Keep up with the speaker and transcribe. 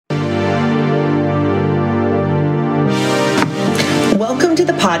Welcome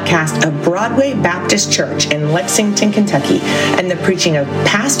to the podcast of Broadway Baptist Church in Lexington, Kentucky, and the preaching of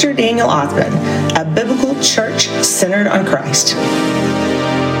Pastor Daniel Othman, a biblical church centered on Christ.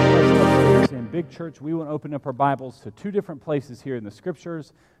 In Big Church, we want to open up our Bibles to two different places here in the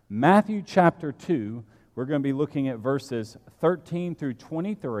Scriptures. Matthew chapter 2, we're going to be looking at verses 13 through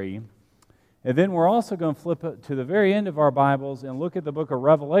 23. And then we're also going to flip it to the very end of our Bibles and look at the book of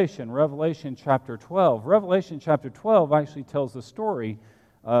Revelation, Revelation chapter 12. Revelation chapter 12 actually tells the story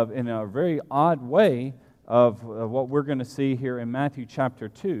of, in a very odd way, of what we're going to see here in Matthew chapter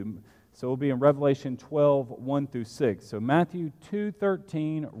 2. So we'll be in Revelation 12, 1 through 6. So Matthew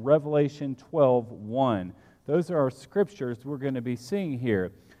 2:13, Revelation 12, 1. Those are our scriptures we're going to be seeing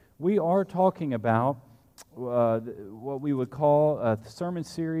here. We are talking about what we would call a sermon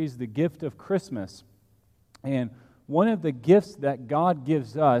series, The Gift of Christmas. And one of the gifts that God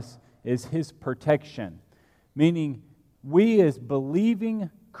gives us is His protection, meaning we as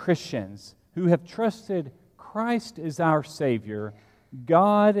believing Christians who have trusted Christ as our Savior,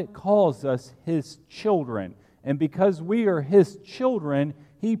 God calls us His children. And because we are His children,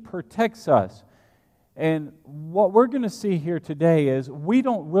 He protects us. And what we're going to see here today is we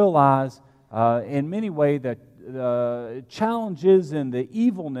don't realize in many ways the challenges and the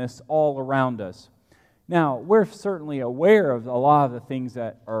evilness all around us. Now, we're certainly aware of a lot of the things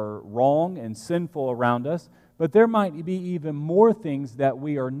that are wrong and sinful around us, but there might be even more things that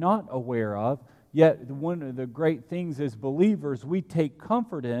we are not aware of. Yet, one of the great things as believers we take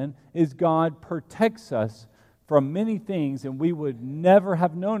comfort in is God protects us from many things, and we would never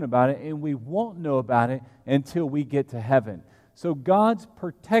have known about it, and we won't know about it until we get to heaven. So God's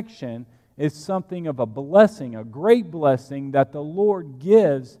protection is something of a blessing, a great blessing that the Lord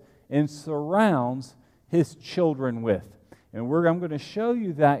gives and surrounds His children with. And I'm going to show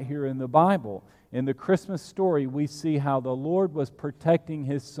you that here in the Bible. In the Christmas story, we see how the Lord was protecting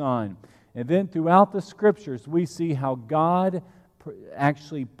His Son. And then throughout the Scriptures, we see how God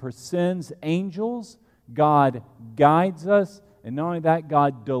actually sends angels, God guides us, and not only that,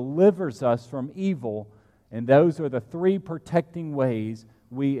 God delivers us from evil. And those are the three protecting ways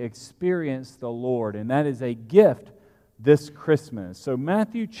we experience the Lord, and that is a gift this Christmas. So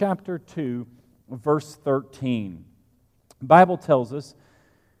Matthew chapter 2, verse 13. The Bible tells us,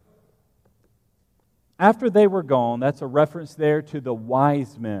 after they were gone, that's a reference there to the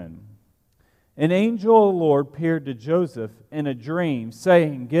wise men, an angel of the Lord appeared to Joseph in a dream,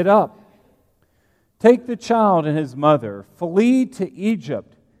 saying, "Get up, take the child and his mother, flee to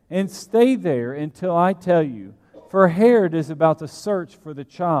Egypt, and stay there until I tell you. For Herod is about to search for the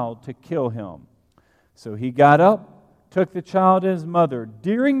child to kill him." So he got up, took the child and his mother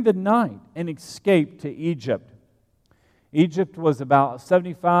during the night, and escaped to Egypt. Egypt was about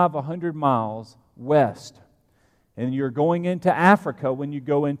 100 miles west. And you're going into Africa when you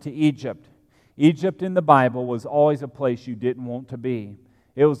go into Egypt. Egypt in the Bible was always a place you didn't want to be.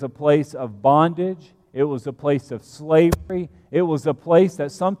 It was a place of bondage. It was a place of slavery. It was a place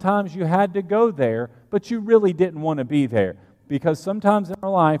that sometimes you had to go there, but you really didn't want to be there. Because sometimes in our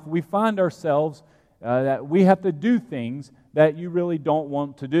life, we find ourselves that we have to do things that you really don't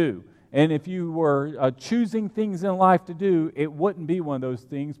want to do. And if you were choosing things in life to do, it wouldn't be one of those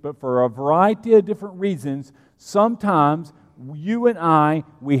things. But for a variety of different reasons, sometimes you and I,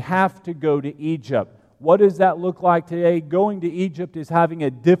 we have to go to Egypt. What does that look like today? Going to Egypt is having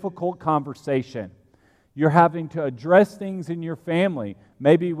a difficult conversation. You're having to address things in your family,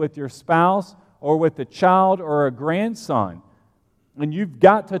 maybe with your spouse or with a child or a grandson. And you've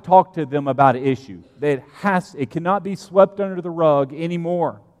got to talk to them about an issue. It cannot be swept under the rug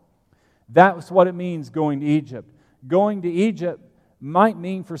anymore. That's what it means going to Egypt. Going to Egypt might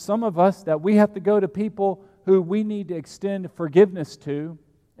mean for some of us that we have to go to people who we need to extend forgiveness to,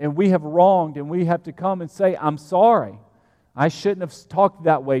 and we have wronged, and we have to come and say, "I'm sorry. I shouldn't have talked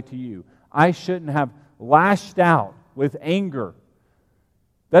that way to you. I shouldn't have lashed out with anger."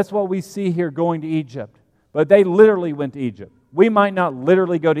 That's what we see here going to Egypt. But they literally went to Egypt. We might not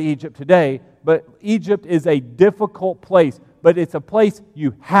literally go to Egypt today, but Egypt is a difficult place. But it's a place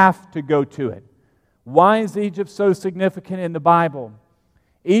you have to go to it. Why is Egypt so significant in the Bible?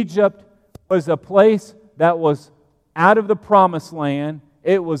 Egypt was a place that was out of the promised land.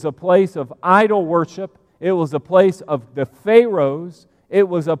 It was a place of idol worship. It was a place of the pharaohs. It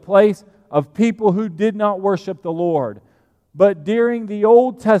was a place of people who did not worship the Lord. But during the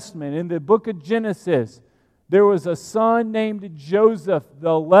Old Testament, in the book of Genesis, there was a son named Joseph, the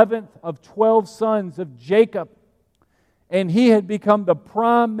 11th of 12 sons of Jacob. And he had become the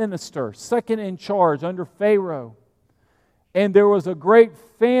prime minister, second in charge under Pharaoh. And there was a great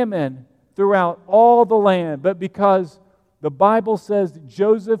famine throughout all the land. But because the Bible says that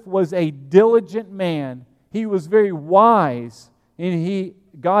Joseph was a diligent man. He was very wise, and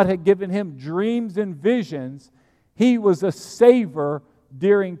God had given him dreams and visions. He was a saver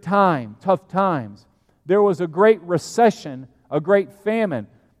during tough times. There was a great recession, a great famine.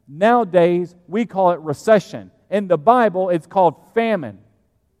 Nowadays, we call it recession. In the Bible, it's called famine.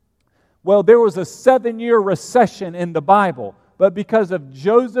 Well, there was a 7-year recession in the Bible, but because of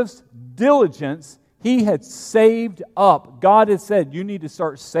Joseph's diligence, he had saved up. God had said, you need to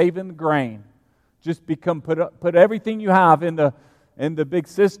start saving the grain. Just put everything you have in the big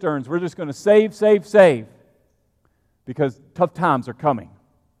cisterns. We're just going to save, because tough times are coming.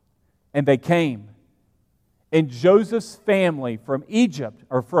 And they came. And Joseph's family from Egypt,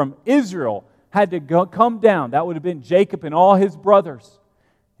 or from Israel, had to come down. That would have been Jacob and all his brothers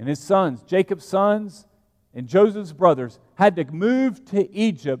and his sons. Jacob's sons and Joseph's brothers had to move to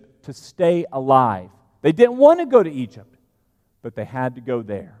Egypt to stay alive. They didn't want to go to Egypt, but they had to go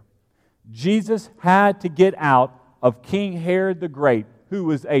there. Jesus had to get out of King Herod the Great, who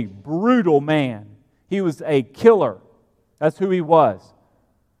was a brutal man. He was a killer. That's who he was.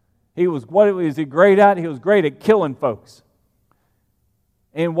 What was he great at? He was great at killing folks.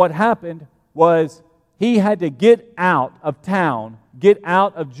 And what happened was he had to get out of town, get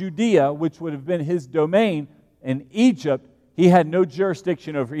out of Judea, which would have been his domain. In Egypt, he had no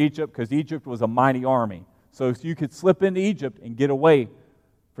jurisdiction over Egypt because Egypt was a mighty army. So you could slip into Egypt and get away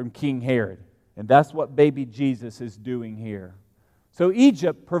from King Herod. And that's what baby Jesus is doing here. So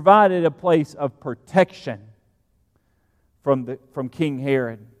Egypt provided a place of protection from King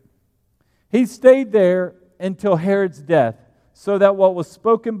Herod. He stayed there until Herod's death, so that what was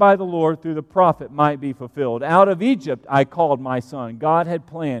spoken by the Lord through the prophet might be fulfilled. Out of Egypt I called my son. God had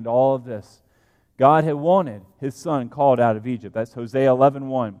planned all of this. God had wanted his son called out of Egypt. That's Hosea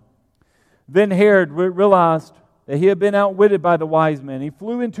 11:1. Then Herod realized that he had been outwitted by the wise men. He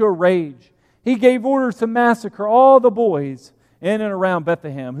flew into a rage. He gave orders to massacre all the boys in and around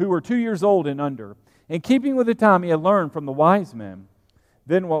Bethlehem who were 2 years old and under, in keeping with the time he had learned from the wise men.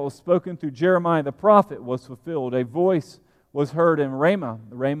 Then what was spoken through Jeremiah the prophet was fulfilled. A voice was heard in Ramah.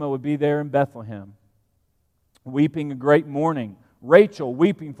 Ramah would be there in Bethlehem, weeping a great mourning. Rachel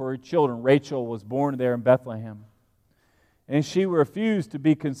weeping for her children. Rachel was born there in Bethlehem. And she refused to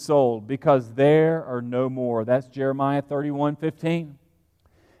be consoled because there are no more. That's Jeremiah 31:15.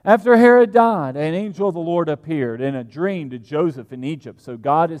 After Herod died, an angel of the Lord appeared in a dream to Joseph in Egypt. So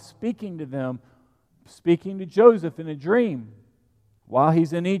God is speaking to Joseph in a dream while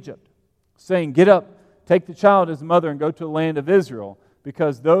he's in Egypt, saying, get up, take the child and his mother and go to the land of Israel,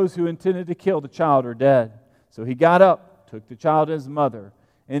 because those who intended to kill the child are dead. So he got up, took the child and his mother,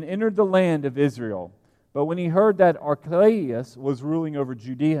 and entered the land of Israel. But when he heard that Archelaus was ruling over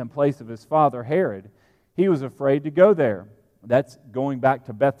Judea in place of his father Herod, he was afraid to go there. That's going back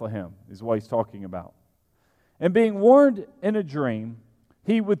to Bethlehem, is what he's talking about. And being warned in a dream,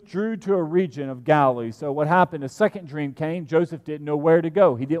 he withdrew to a region of Galilee. So what happened, a second dream came. Joseph didn't know where to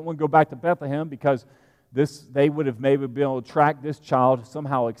go. He didn't want to go back to Bethlehem because they would have maybe been able to track this child,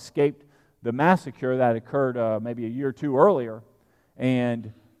 somehow escaped the massacre that occurred maybe a year or two earlier.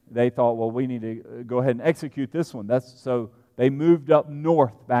 And they thought, well, we need to go ahead and execute this one. So they moved up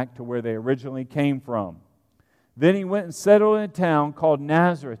north back to where they originally came from. Then he went and settled in a town called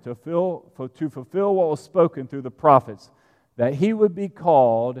Nazareth to fulfill what was spoken through the prophets, that he would be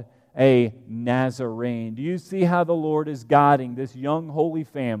called a Nazarene. Do you see how the Lord is guiding this young holy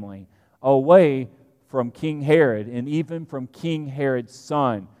family away from King Herod and even from King Herod's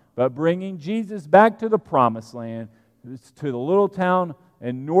son, but bringing Jesus back to the promised land, to the little town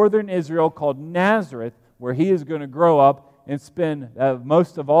in northern Israel called Nazareth, where he is going to grow up and spend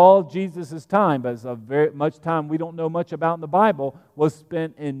most of all Jesus' time, but very much time we don't know much about in the Bible, was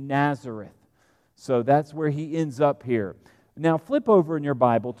spent in Nazareth. So that's where he ends up here. Now flip over in your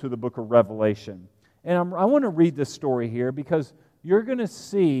Bible to the book of Revelation. And I want to read this story here because you're going to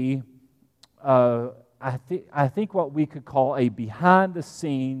see, I think what we could call a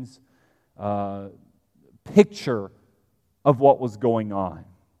behind-the-scenes picture of what was going on.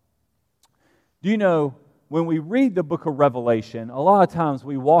 Do you know, when we read the book of Revelation, a lot of times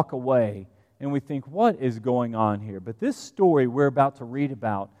we walk away and we think, what is going on here? But this story we're about to read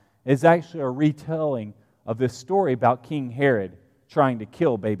about is actually a retelling of this story about King Herod trying to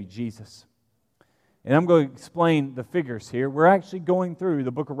kill baby Jesus. And I'm going to explain the figures here. We're actually going through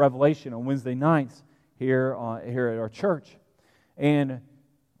the book of Revelation on Wednesday nights here at our church. And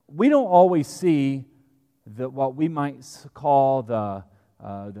we don't always see what we might call the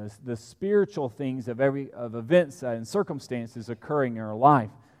spiritual things of events and circumstances occurring in our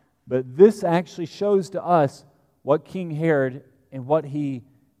life. But this actually shows to us what King Herod and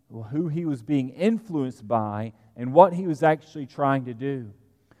who he was being influenced by and what he was actually trying to do.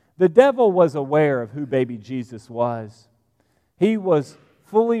 The devil was aware of who baby Jesus was. He was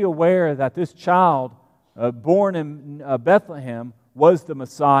fully aware that this child born in Bethlehem was the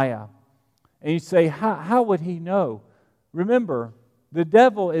Messiah. And you say, how would he know? Remember, the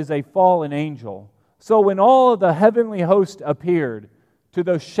devil is a fallen angel. So when all of the heavenly host appeared to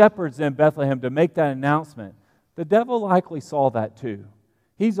those shepherds in Bethlehem to make that announcement, the devil likely saw that too.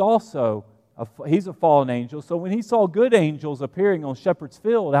 He's also he's a fallen angel. So when he saw good angels appearing on Shepherd's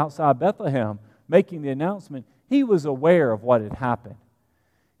Field outside Bethlehem making the announcement, he was aware of what had happened.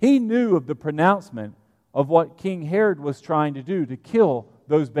 He knew of the pronouncement of what King Herod was trying to do to kill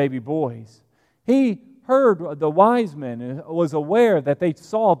those baby boys. He heard the wise men and was aware that they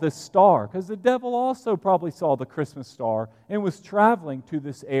saw this star, because the devil also probably saw the Christmas star and was traveling to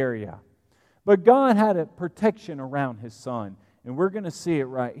this area. But God had a protection around His Son, and we're going to see it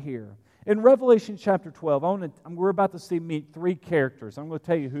right here. In Revelation chapter 12, we're about to meet three characters. I'm going to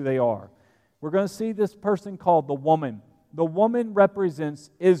tell you who they are. We're going to see this person called the woman. The woman represents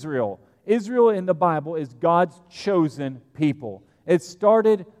Israel. Israel in the Bible is God's chosen people. It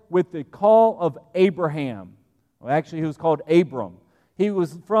started with the call of Abraham. Well, actually, he was called Abram. He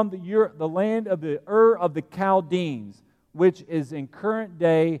was from the land of the Ur of the Chaldeans, which is in current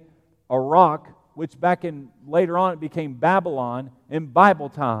day Iraq, which later on it became Babylon in Bible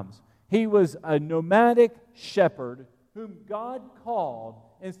times. He was a nomadic shepherd whom God called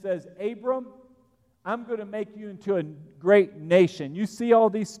and says, Abram, I'm going to make you into a great nation. You see all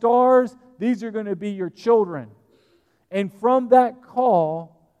these stars? These are going to be your children. And from that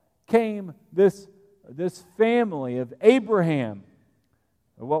call came this family of Abraham,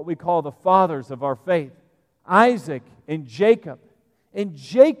 what we call the fathers of our faith, Isaac and Jacob. And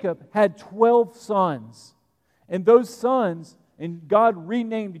Jacob had 12 sons. And those sons, and God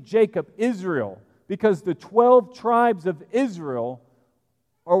renamed Jacob Israel, because the 12 tribes of Israel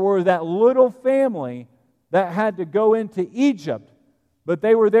were that little family that had to go into Egypt. But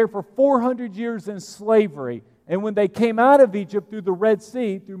they were there for 400 years in slavery. And when they came out of Egypt through the Red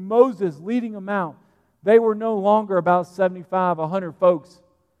Sea, through Moses leading them out, they were no longer about 75, 100 folks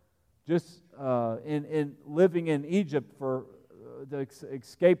just in living in Egypt to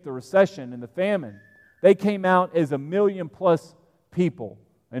escape the recession and the famine. They came out as 1 million plus people,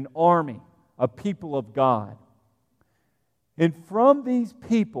 an army, a people of God. And from these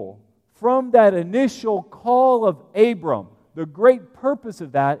people, from that initial call of Abram, the great purpose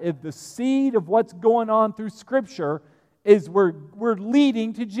of that is the seed of what's going on through Scripture is we're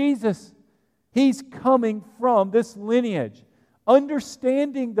leading to Jesus. He's coming from this lineage.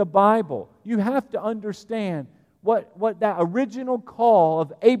 Understanding the Bible, you have to understand what that original call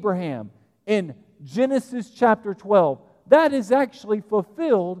of Abraham in Genesis chapter 12, that is actually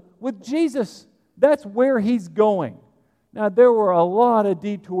fulfilled with Jesus. That's where He's going. Now, there were a lot of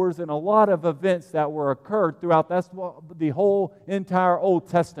detours and a lot of events that were occurred throughout the whole entire Old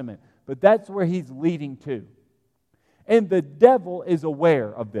Testament. But that's where He's leading to. And the devil is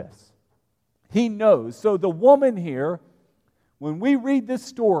aware of this. He knows. So the woman here, when we read this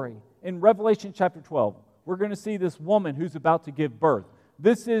story in Revelation chapter 12, we're going to see this woman who's about to give birth.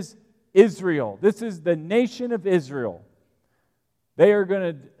 This is Israel. This is the nation of Israel.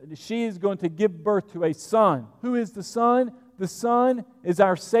 She is going to give birth to a son. Who is the son? The son is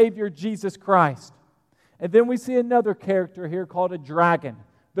our Savior, Jesus Christ. And then we see another character here called a dragon.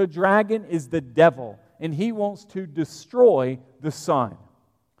 The dragon is the devil, and he wants to destroy the son.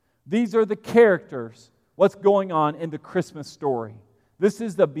 These are the characters, what's going on in the Christmas story. This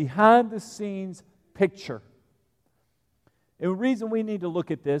is the behind-the-scenes picture. And the reason we need to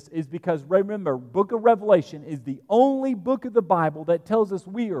look at this is because, remember, book of Revelation is the only book of the Bible that tells us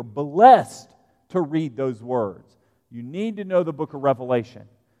we are blessed to read those words. You need to know the book of Revelation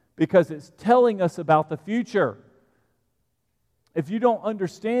because it's telling us about the future. If you don't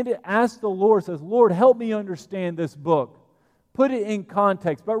understand it, ask the Lord. Says, Lord, help me understand this book. Put it in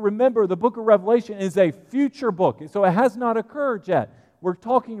context. But remember, the book of Revelation is a future book, so it has not occurred yet. We're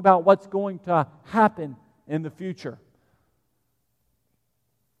talking about what's going to happen in the future.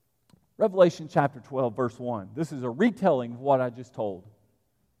 Revelation chapter 12, verse 1. This is a retelling of what I just told.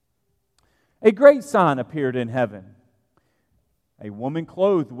 A great sign appeared in heaven. A woman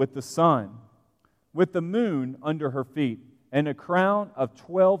clothed with the sun, with the moon under her feet, and a crown of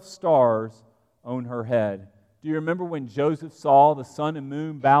 12 stars on her head. Do you remember when Joseph saw the sun and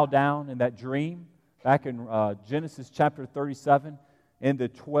moon bow down in that dream? Back in Genesis chapter 37, and the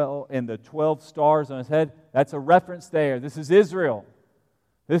 12 stars on his head? That's a reference there. This is Israel.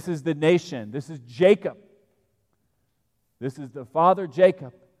 This is the nation. This is Jacob. This is the father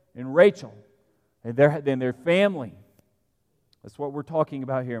Jacob and Rachel and their family. That's what we're talking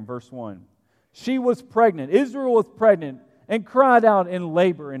about here in verse 1. She was pregnant. Israel was pregnant and cried out in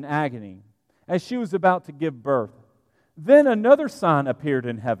labor and agony as she was about to give birth. Then another sign appeared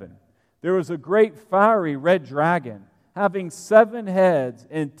in heaven. There was a great fiery red dragon having 7 heads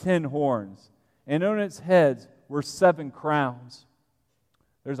and 10 horns, and on its heads were 7 crowns.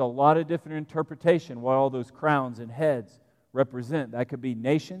 There's a lot of different interpretation what all those crowns and heads represent. That could be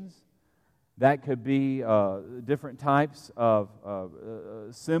nations. That could be different types of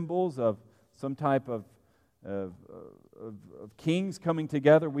symbols of some type of kings coming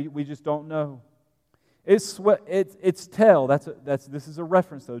together. We just don't know. Its tail, this is a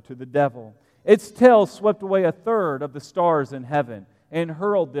reference, though, to the devil. Its tail swept away 1/3 of the stars in heaven and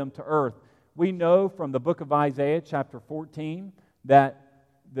hurled them to earth. We know from the book of Isaiah, chapter 14, that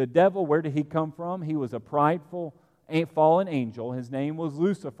the devil, where did he come from? He was a prideful, fallen angel. His name was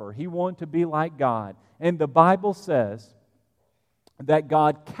Lucifer. He wanted to be like God. And the Bible says that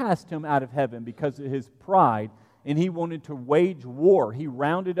God cast him out of heaven because of his pride, and he wanted to wage war. He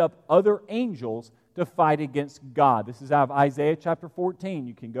rounded up other angels to fight against God. This is out of Isaiah chapter 14.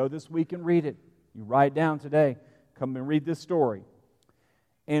 You can go this week and read it. You write it down today. Come and read this story.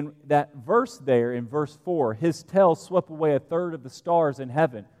 And that verse there in verse 4, his tail swept away 1/3 of the stars in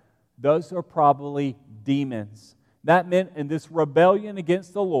heaven. Those are probably demons. That meant in this rebellion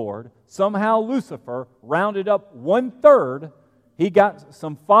against the Lord, somehow Lucifer rounded up 1/3. He got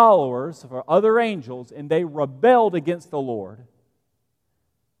some followers for other angels, and they rebelled against the Lord.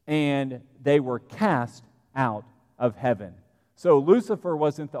 And they were cast out of heaven. So Lucifer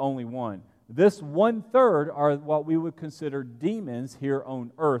wasn't the only one. This 1/3 are what we would consider demons here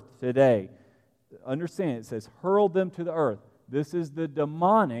on earth today. Understand, it says, hurled them to the earth. This is the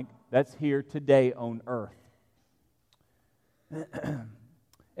demonic that's here today on earth.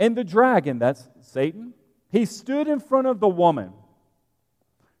 And the dragon, that's Satan, he stood in front of the woman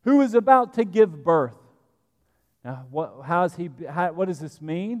who was about to give birth. Now, what does this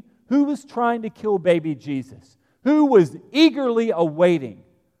mean? Who was trying to kill baby Jesus? Who was eagerly awaiting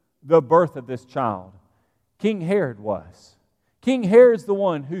the birth of this child? King Herod was. King Herod's the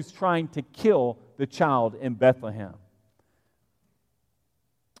one who's trying to kill the child in Bethlehem.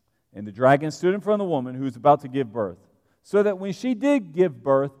 And the dragon stood in front of the woman who was about to give birth, so that when she did give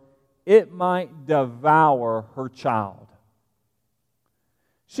birth, it might devour her child.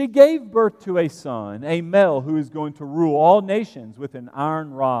 She gave birth to a son, a male who is going to rule all nations with an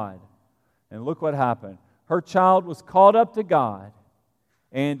iron rod. And look what happened. Her child was caught up to God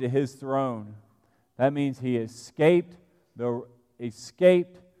and to His throne. That means he escaped the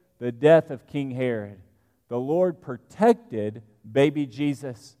death of King Herod. The Lord protected baby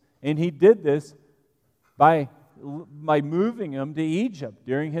Jesus. And He did this by moving him to Egypt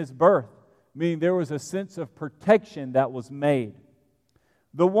during his birth. Meaning there was a sense of protection that was made.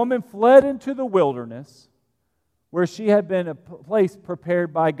 The woman fled into the wilderness where she had been a place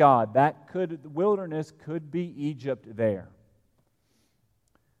prepared by God. The wilderness could be Egypt there.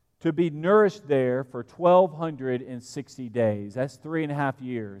 To be nourished there for 1,260 days. That's 3.5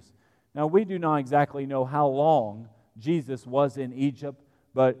 years. Now, we do not exactly know how long Jesus was in Egypt,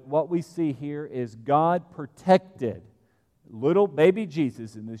 but what we see here is God protected little baby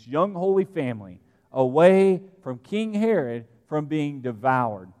Jesus and this young holy family away from King Herod from being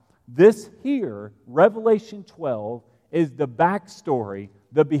devoured. This here, Revelation 12, is the backstory,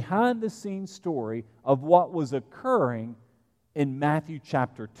 the behind-the-scenes story of what was occurring in Matthew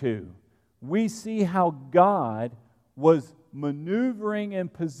chapter 2. We see how God was maneuvering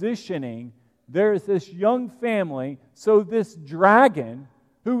and positioning. There's this young family, so this dragon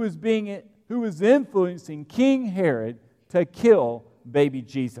who was influencing King Herod to kill baby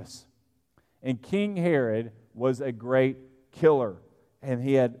Jesus. And King Herod was a great killer, and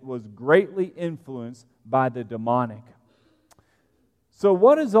he was greatly influenced by the demonic. So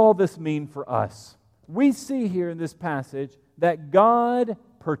what does all this mean for us? We see here in this passage that God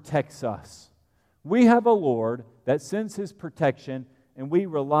protects us. We have a Lord that sends His protection, and we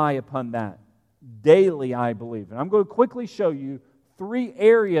rely upon that daily, I believe. And I'm going to quickly show you 3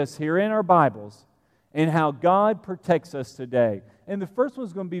 areas here in our Bibles and how God protects us today. And the first one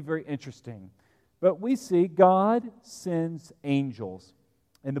is going to be very interesting. But we see God sends angels.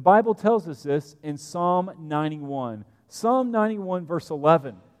 And the Bible tells us this in Psalm 91. Psalm 91 verse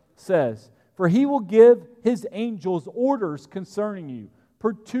 11 says, "For He will give His angels orders concerning you,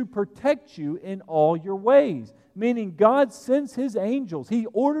 to protect you in all your ways." Meaning God sends His angels. He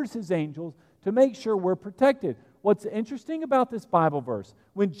orders His angels to make sure we're protected. What's interesting about this Bible verse,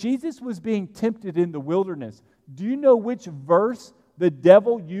 when Jesus was being tempted in the wilderness, Do you know which verse the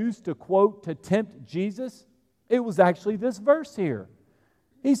devil used to quote to tempt Jesus? It was actually this verse here.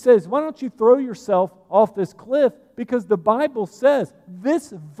 He says, why don't you throw yourself off this cliff? Because the Bible says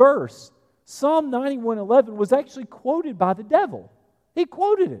this verse, Psalm 91:11, was actually quoted by the devil. He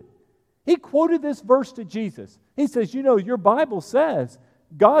quoted it. He quoted this verse to Jesus. He says, you know, your Bible says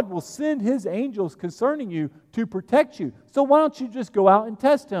God will send His angels concerning you to protect you. So why don't you just go out and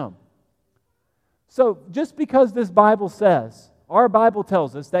test Him? So just because this Bible says, our Bible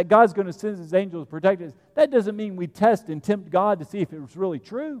tells us that God's going to send His angels to protect us, that doesn't mean we test and tempt God to see if it was really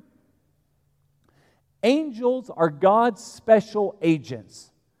true. Angels are God's special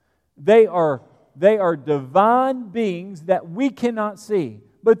agents. They are divine beings that we cannot see,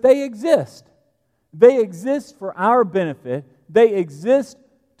 but they exist. They exist for our benefit. They exist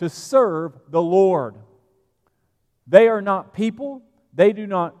to serve the Lord. They are not people. They do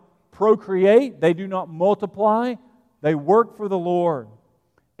not procreate. They do not multiply. They work for the Lord.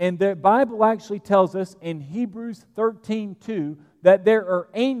 And the Bible actually tells us in Hebrews 13:2 that there are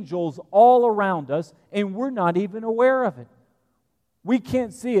angels all around us and we're not even aware of it. We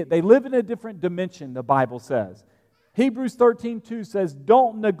can't see it. They live in a different dimension, the Bible says. Hebrews 13:2 says,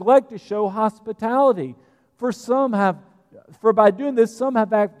 don't neglect to show hospitality, for by doing this, some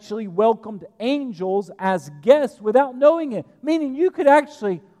have actually welcomed angels as guests without knowing it. Meaning you could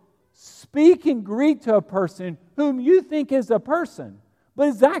actually speak and greet to a person whom you think is a person, but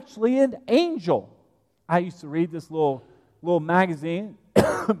is actually an angel. I used to read this little magazine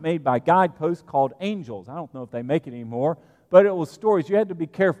made by Guidepost called Angels. I don't know if they make it anymore, but it was stories. You had to be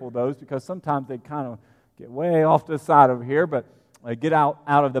careful of those because sometimes they kind of get way off to the side over here, but get out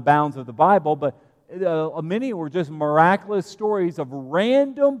of the bounds of the Bible. But many were just miraculous stories of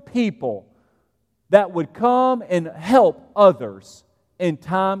random people that would come and help others in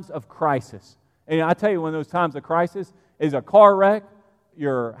times of crisis. And I tell you, one of those times of crisis is a car wreck,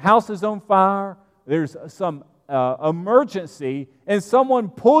 your house is on fire, there's some emergency, and someone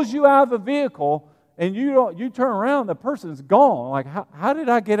pulls you out of the vehicle, and you turn around, the person's gone. Like, how did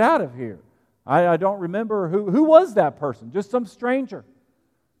I get out of here? I don't remember who was that person, just some stranger.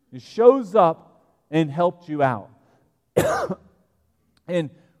 He shows up and helped you out. And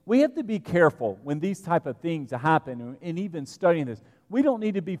we have to be careful when these type of things happen, and even studying this. We don't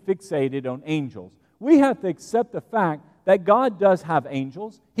need to be fixated on angels. We have to accept the fact that God does have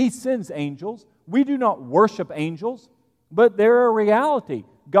angels. He sends angels. We do not worship angels, but they're a reality.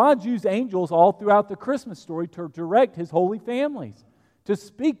 God's used angels all throughout the Christmas story to direct His holy families, to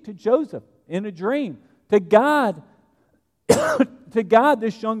speak to Joseph in a dream, to guide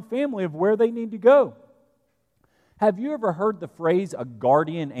this young family of where they need to go. Have you ever heard the phrase a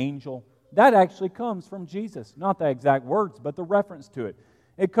guardian angel? That actually comes from Jesus. Not the exact words, but the reference to it.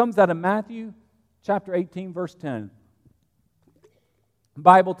 It comes out of Matthew chapter 18, verse 10. The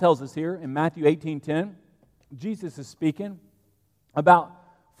Bible tells us here in Matthew 18:10, Jesus is speaking about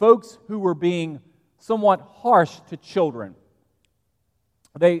folks who were being somewhat harsh to children.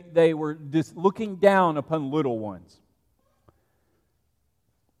 They were just looking down upon little ones.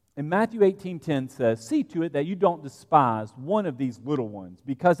 And Matthew 18:10 says, see to it that you don't despise one of these little ones,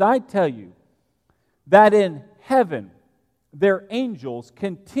 because I tell you that in heaven their angels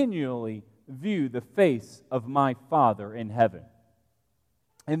continually view the face of my Father in heaven.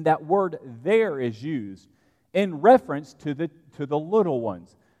 And that word there is used in reference to the little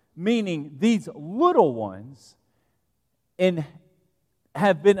ones, meaning these little ones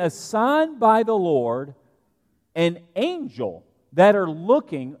have been assigned by the Lord an angel that are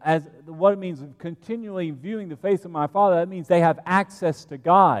looking, as what it means, continually viewing the face of my Father. That means they have access to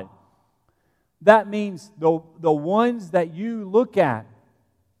God. That means the ones that you look at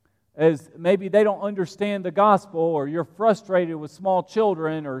as maybe they don't understand the gospel, or you're frustrated with small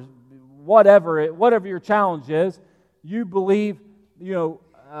children, or whatever your challenge is, you believe, you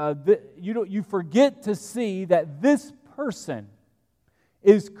forget to see that this person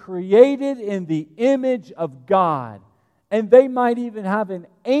is created in the image of God. And they might even have an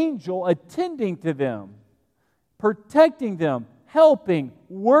angel attending to them, protecting them, helping,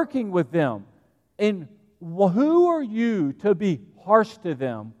 working with them. And who are you to be harsh to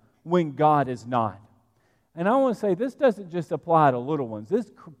them when God is not? And I want to say, this doesn't just apply to little ones.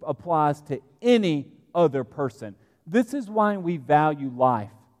 This applies to any other person. This is why we value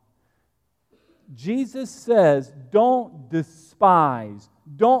life. Jesus says, don't despise,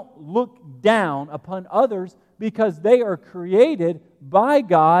 don't look down upon others, because they are created by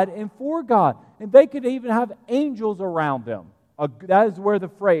God and for God. And they could even have angels around them. That is where the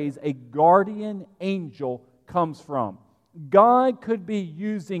phrase, a guardian angel, comes from. God could be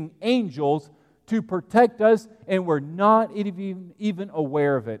using angels to protect us, and we're not even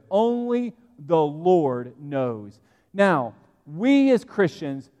aware of it. Only the Lord knows. Now, we as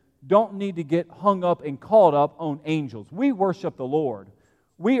Christians don't need to get hung up and caught up on angels. We worship the Lord.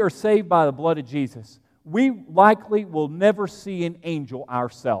 We are saved by the blood of Jesus. We likely will never see an angel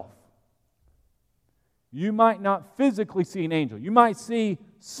ourselves. You might not physically see an angel. You might see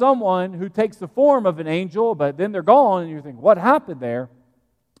someone who takes the form of an angel, but then they're gone, and you think, what happened there?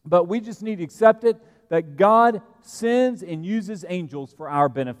 But we just need to accept it that God sends and uses angels for our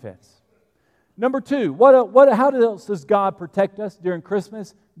benefits. Number two, how else does God protect us during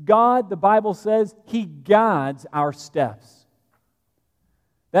Christmas? God, the Bible says, He guides our steps.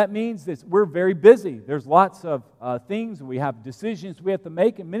 That means that we're very busy. There's lots of things. We have decisions we have to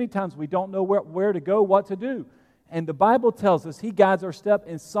make, and many times we don't know where to go, what to do. And the Bible tells us He guides our step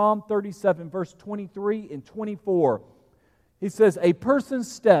in Psalm 37, verse 23 and 24. He says, a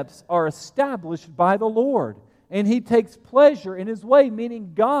person's steps are established by the Lord, and He takes pleasure in His way,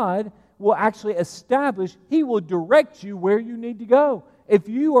 meaning God will actually establish, He will direct you where you need to go. If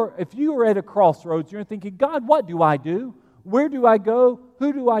you are at a crossroads, you're thinking, God, what do I do? Where do I go?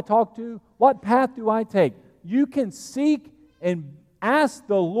 Who do I talk to? What path do I take? You can seek and ask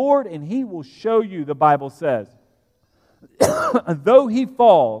the Lord, and He will show you, the Bible says. Though he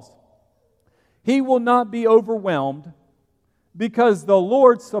falls, he will not be overwhelmed because the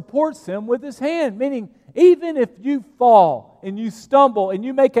Lord supports him with His hand. Meaning, even if you fall and you stumble and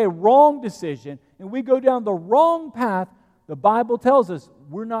you make a wrong decision and we go down the wrong path, the Bible tells us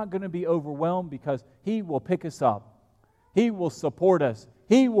we're not going to be overwhelmed because He will pick us up. He will support us.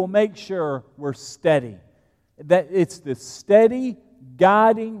 He will make sure we're steady. That it's the steady,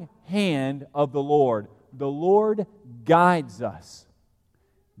 guiding hand of the Lord. The Lord guides us.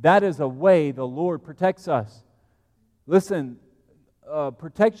 That is a way the Lord protects us. Listen,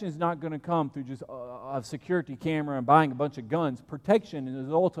 protection is not going to come through just a security camera and buying a bunch of guns. Protection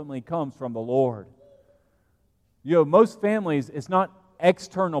ultimately comes from the Lord. You know, most families, it's not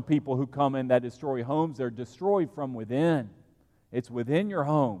external people who come in that destroy homes. They're destroyed from within. It's within your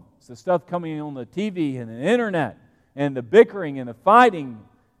home. It's the stuff coming on the TV and the internet and the bickering and the fighting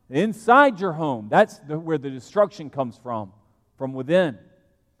inside your home. That's where the destruction comes from within.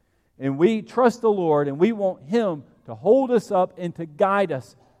 And we trust the Lord, and we want Him to hold us up and to guide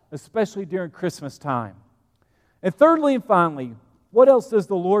us, especially during Christmas time. And thirdly and finally, what else does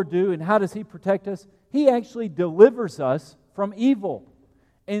the Lord do, and how does He protect us? He actually delivers us from evil.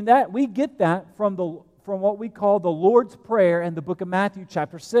 And that we get that from what we call the Lord's Prayer in the book of Matthew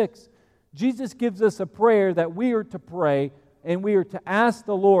chapter 6. Jesus gives us a prayer that we are to pray, and we are to ask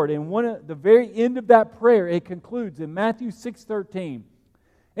the Lord. And at the very end of that prayer, it concludes in Matthew 6:13.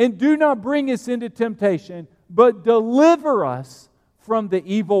 And do not bring us into temptation, but deliver us from the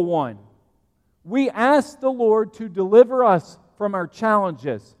evil one. We ask the Lord to deliver us from our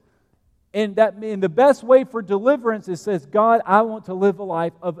challenges. And the best way for deliverance is says, God, I want to live a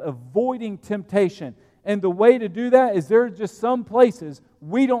life of avoiding temptation. And the way to do that is there's just some places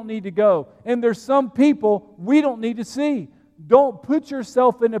we don't need to go. And there's some people we don't need to see. Don't put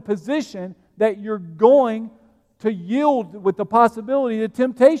yourself in a position that you're going to yield with the possibility of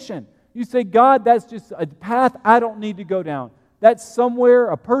temptation. You say, God, that's just a path I don't need to go down. That's somewhere,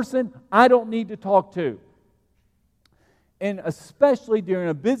 a person I don't need to talk to. And especially during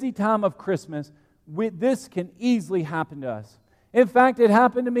a busy time of Christmas, this can easily happen to us. In fact, it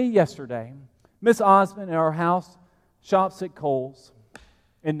happened to me yesterday. Miss Osmond at our house shops at Kohl's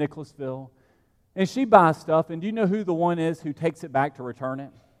in Nicholasville. And she buys stuff, and do you know who the one is who takes it back to return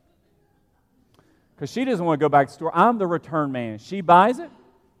it? Because she doesn't want to go back to the store. I'm the return man. She buys it,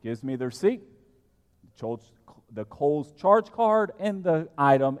 gives me the receipt, the Kohl's charge card, and the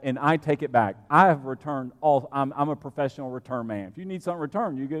item, and I take it back. I have returned all. I'm a professional return man. If you need something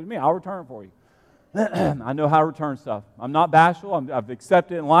returned, you give it to me. I'll return it for you. I know how to return stuff. I'm not bashful. I've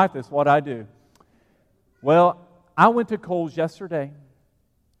accepted it in life. That's what I do. Well, I went to Kohl's yesterday,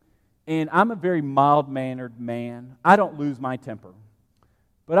 and I'm a very mild-mannered man. I don't lose my temper.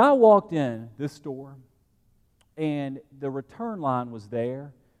 But I walked in this store, and the return line was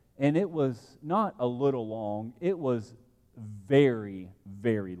there, and it was not a little long. It was very,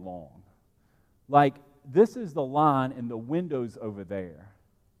 very long. Like, this is the line, and the window's over there.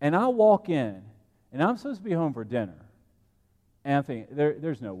 And I walk in, and I'm supposed to be home for dinner. And I'm thinking,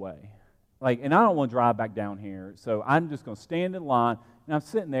 there's no way. And I don't want to drive back down here, so I'm just going to stand in line, and I'm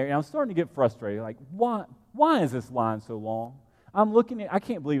sitting there, and I'm starting to get frustrated. Like, why is this line so long? I'm looking at, I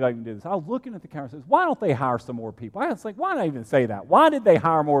can't believe I can do this. I was looking at the camera and says, why don't they hire some more people? I was like, why did I even say that? Why did they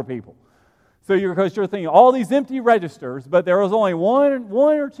hire more people? So because you're thinking all these empty registers, but there was only one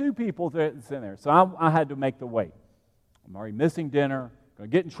or two people that's in there. So I had to make the wait. I'm already missing dinner. Going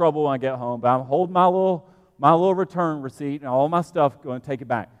to get in trouble when I get home, but I'm holding my little return receipt and all my stuff, going to take it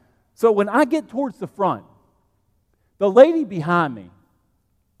back. So when I get towards the front, the lady behind me,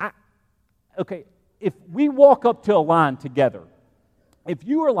 if we walk up to a line together, if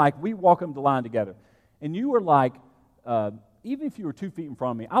you were like, we walk up the line together, and you were like, even if you were 2 feet in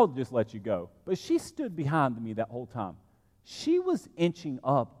front of me, I would just let you go. But she stood behind me that whole time. She was inching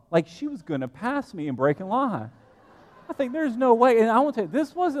up like she was going to pass me and break in line. I think there's no way. And I want to tell you,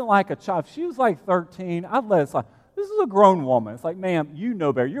 this wasn't like a child. If she was like 13, I'd let it slide. This is a grown woman. It's like, ma'am, you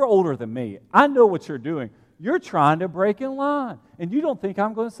know better. You're older than me. I know what you're doing. You're trying to break in line. And you don't think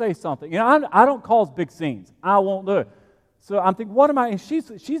I'm going to say something. You know, I don't cause big scenes. I won't do it. So I'm thinking, what am I? And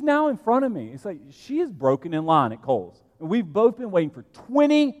she's now in front of me. It's like she is broken in line at Kohl's. And we've both been waiting for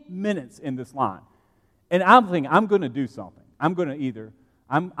 20 minutes in this line. And I'm thinking, I'm going to do something. I'm going to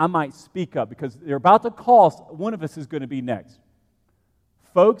I might speak up because they're about to call. One of us is going to be next.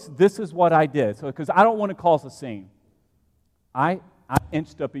 Folks, this is what I did. So because I don't want to cause a scene. I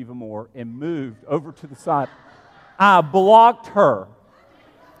inched up even more and moved over to the side. I blocked her.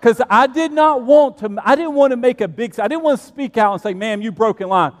 Because I didn't want to make a big scene. I didn't want to speak out and say, ma'am, you broke in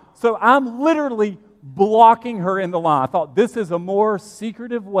line. So I'm literally blocking her in the line. I thought this is a more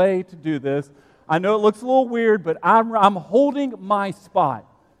secretive way to do this. I know it looks a little weird, but I'm holding my spot.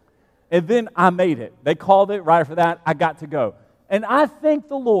 And then I made it. They called it right after that. I got to go. And I thank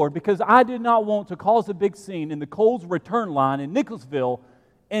the Lord because I did not want to cause a big scene in the Kohl's return line in Nicholasville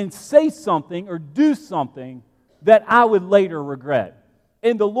and say something or do something that I would later regret.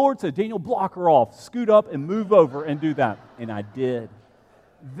 And the Lord said, Daniel, block her off. Scoot up and move over and do that. And I did.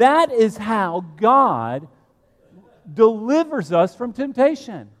 That is how God delivers us from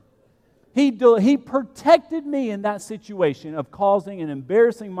temptation. He protected me in that situation of causing and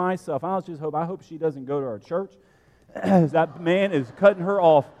embarrassing myself. I hope she doesn't go to our church. That man is cutting her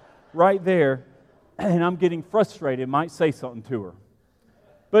off right there, and I'm getting frustrated, might say something to her.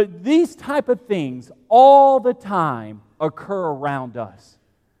 But these type of things all the time occur around us.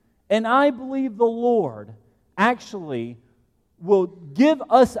 And I believe the Lord actually will give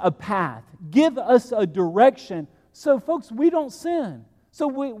us a path, give us a direction, so folks, we don't sin. So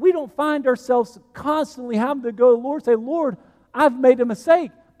we don't find ourselves constantly having to go to the Lord and say, Lord, I've made a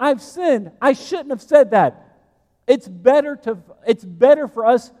mistake. I've sinned. I shouldn't have said that. It's better for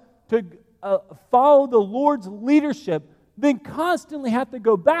us to follow the Lord's leadership than constantly have to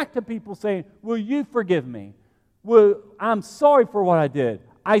go back to people saying, will you forgive me? Well, I'm sorry for what I did.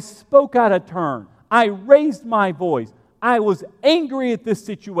 I spoke out of turn. I raised my voice. I was angry at this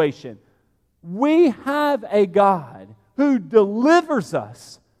situation. We have a God who delivers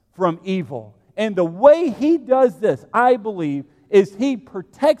us from evil. And the way He does this, I believe, is He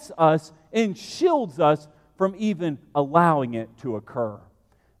protects us and shields us from even allowing it to occur.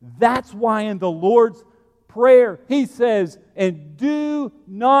 That's why in the Lord's Prayer, He says, and do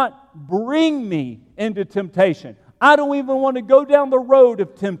not bring me into temptation. I don't even want to go down the road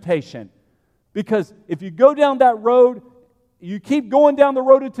of temptation. Because if you go down that road, you keep going down the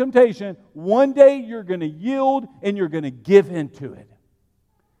road of temptation, one day you're going to yield and you're going to give into it.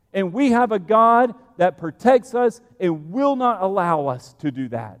 And we have a God that protects us and will not allow us to do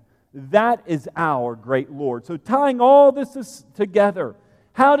that. That is our great Lord. So tying all this together,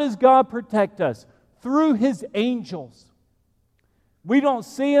 how does God protect us? Through His angels. We don't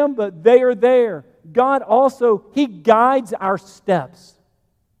see them, but they are there. God also, He guides our steps.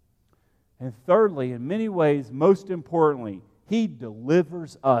 And thirdly, in many ways, most importantly, He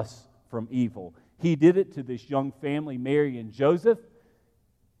delivers us from evil. He did it to this young family, Mary and Joseph,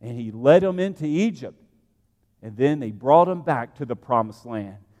 and He led them into Egypt. And then they brought them back to the promised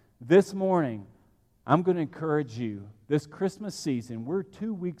land. This morning, I'm going to encourage you, this Christmas season, we're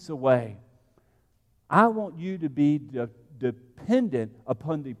 2 weeks away. I want you to be dependent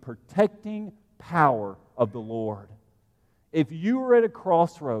upon the protecting power of the Lord. If you are at a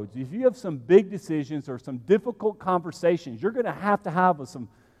crossroads, if you have some big decisions or some difficult conversations you're going to have with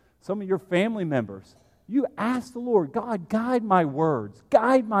some of your family members, you ask the Lord, God, guide my words,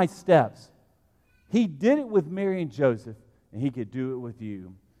 guide my steps. He did it with Mary and Joseph, and He could do it with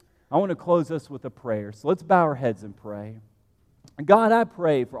you. I want to close us with a prayer. So let's bow our heads and pray. God, I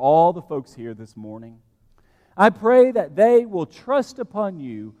pray for all the folks here this morning. I pray that they will trust upon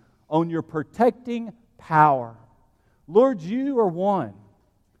You on Your protecting power. Lord, You are one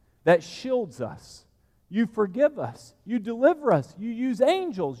that shields us. You forgive us. You deliver us. You use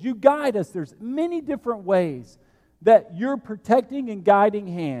angels. You guide us. There's many different ways that Your protecting and guiding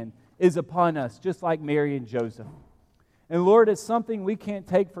hand is upon us, just like Mary and Joseph. And Lord, it's something we can't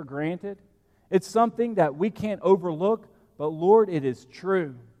take for granted. It's something that we can't overlook, but Lord, it is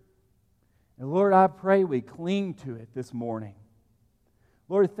true. And Lord, I pray we cling to it this morning.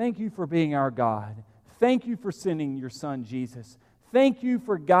 Lord, thank you for being our God. Thank you for sending your Son, Jesus. Thank you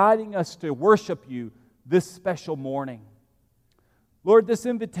for guiding us to worship you this special morning. Lord, this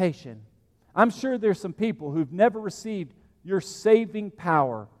invitation, I'm sure there's some people who've never received your saving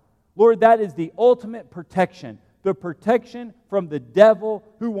power. Lord, that is the ultimate protection, the protection from the devil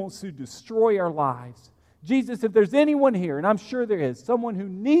who wants to destroy our lives. Jesus, if there's anyone here, and I'm sure there is, someone who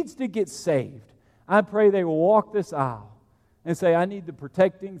needs to get saved, I pray they will walk this aisle and say, I need the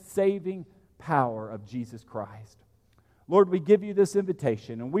protecting, saving power of Jesus Christ. Lord, we give you this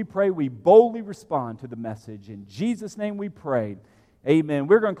invitation, and we pray we boldly respond to the message. In Jesus' name we pray. Amen.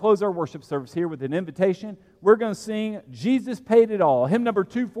 We're going to close our worship service here with an invitation. We're going to sing Jesus Paid It All, hymn number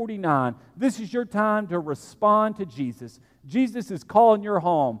 249. This is your time to respond to Jesus. Jesus is calling your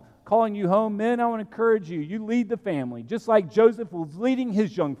home, calling you home. Men, I want to encourage you. You lead the family. Just like Joseph was leading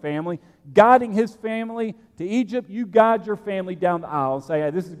his young family, guiding his family to Egypt, you guide your family down the aisle and say, hey,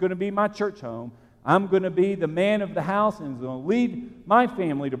 this is going to be my church home. I'm going to be the man of the house and I'm going to lead my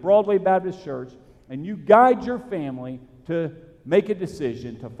family to Broadway Baptist Church. And you guide your family to make a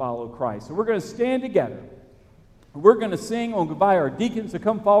decision to follow Christ. So we're going to stand together. We're going to sing. We'll invite our deacons to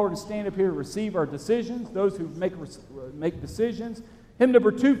come forward and stand up here to receive our decisions, those who make decisions. Hymn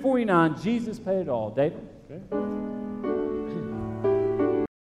number 249, Jesus Paid It All. David? Okay.